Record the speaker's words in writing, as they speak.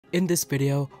In this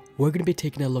video, we're going to be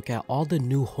taking a look at all the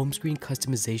new home screen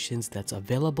customizations that's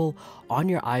available on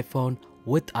your iPhone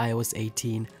with iOS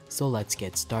 18, so let's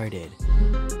get started.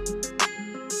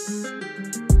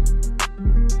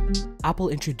 Apple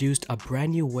introduced a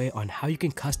brand new way on how you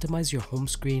can customize your home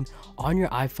screen on your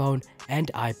iPhone and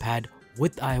iPad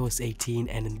with iOS 18,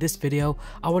 and in this video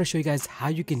I want to show you guys how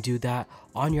you can do that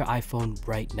on your iPhone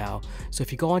right now. So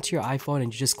if you go onto your iPhone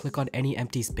and you just click on any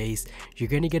empty space, you're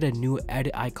going to get a new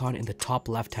edit icon in the top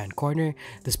left hand corner.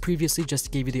 This previously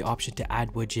just gave you the option to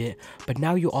add widget, but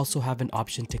now you also have an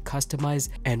option to customize,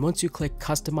 and once you click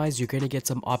customize, you're going to get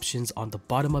some options on the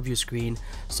bottom of your screen.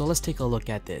 So let's take a look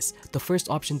at this. The first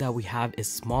option that we have is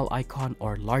small icon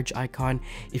or large icon.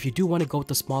 If you do want to go with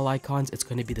the small icons, it's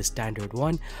going to be the standard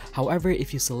one. However,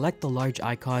 if you select the large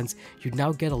icons, you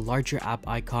now get a larger app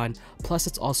icon, plus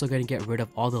it's also going to get rid of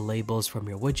all the labels from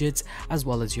your widgets as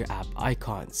well as your app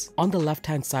icons. On the left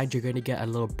hand side, you're going to get a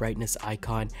little brightness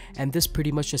icon, and this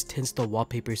pretty much just tints the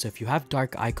wallpaper. So if you have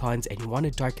dark icons and you want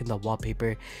to darken the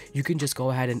wallpaper, you can just go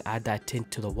ahead and add that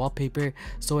tint to the wallpaper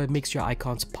so it makes your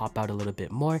icons pop out a little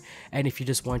bit more. And if you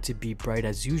just want to be bright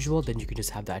as usual, then you can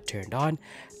just have that turned on.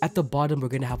 At the bottom, we're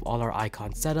going to have all our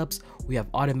icon setups. We have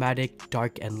automatic,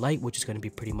 dark, and light, which is going to be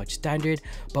pretty much standard,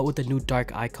 but with the new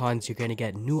dark icons, you're going to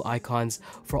get new icons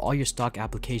for all your stock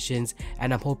applications,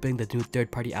 and I'm hoping the new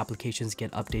third-party applications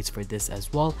get updates for this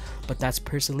as well, but that's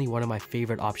personally one of my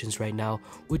favorite options right now,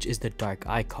 which is the dark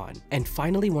icon. And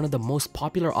finally, one of the most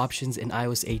popular options in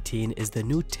iOS 18 is the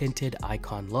new tinted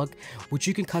icon look, which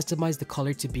you can customize the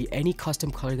color to be any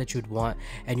custom color that you would want,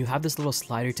 and you have this little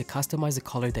slider to customize the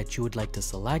color that you would like to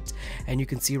select. And you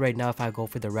can see right now, if I go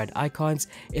for the red icons,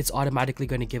 it's automatically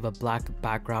going to give a black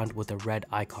background with a red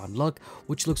icon look,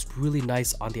 which looks really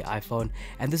nice on the iPhone,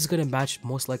 and this is going to match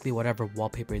most likely whatever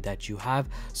wallpaper that you have.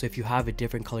 So if you have a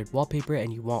different colored wallpaper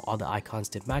and you want all the icons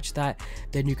to match that,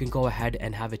 then you can go ahead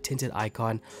and have a tinted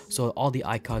icon so all the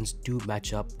icons do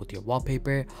match up with your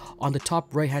wallpaper. On the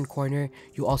top right hand corner,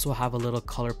 you also have a little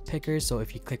color picker, so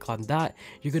if you click on that,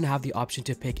 you're going to have the option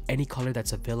to pick any color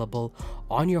that's available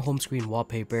on your home screen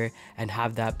wallpaper and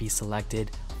have that be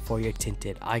selected for your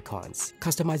tinted icons.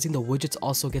 Customizing the widgets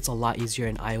also gets a lot easier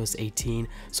in iOS 18.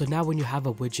 So now when you have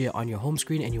a widget on your home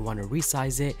screen and you want to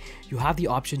resize it, you have the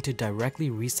option to directly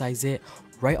resize it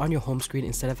right on your home screen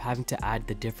instead of having to add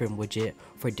the different widget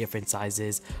for different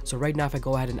sizes. So right now, if I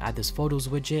go ahead and add this photos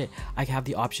widget, I have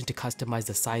the option to customize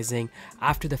the sizing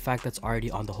after the fact that's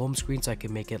already on the home screen, so I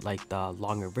can make it like the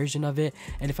longer version of it.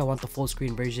 And if I want the full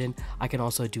screen version, I can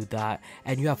also do that.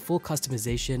 And you have full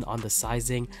customization on the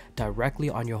sizing directly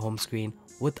on your home screen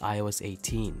with iOS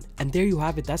 18. And there you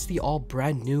have it. That's the all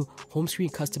brand new home screen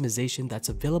customization that's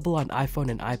available on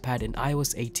iPhone and iPad in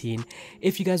iOS 18.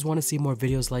 If you guys want to see more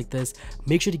videos like this,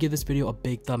 make sure to give this video a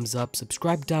big thumbs up,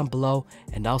 subscribe down below,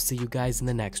 and I'll see you guys in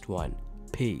the next one.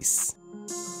 Peace.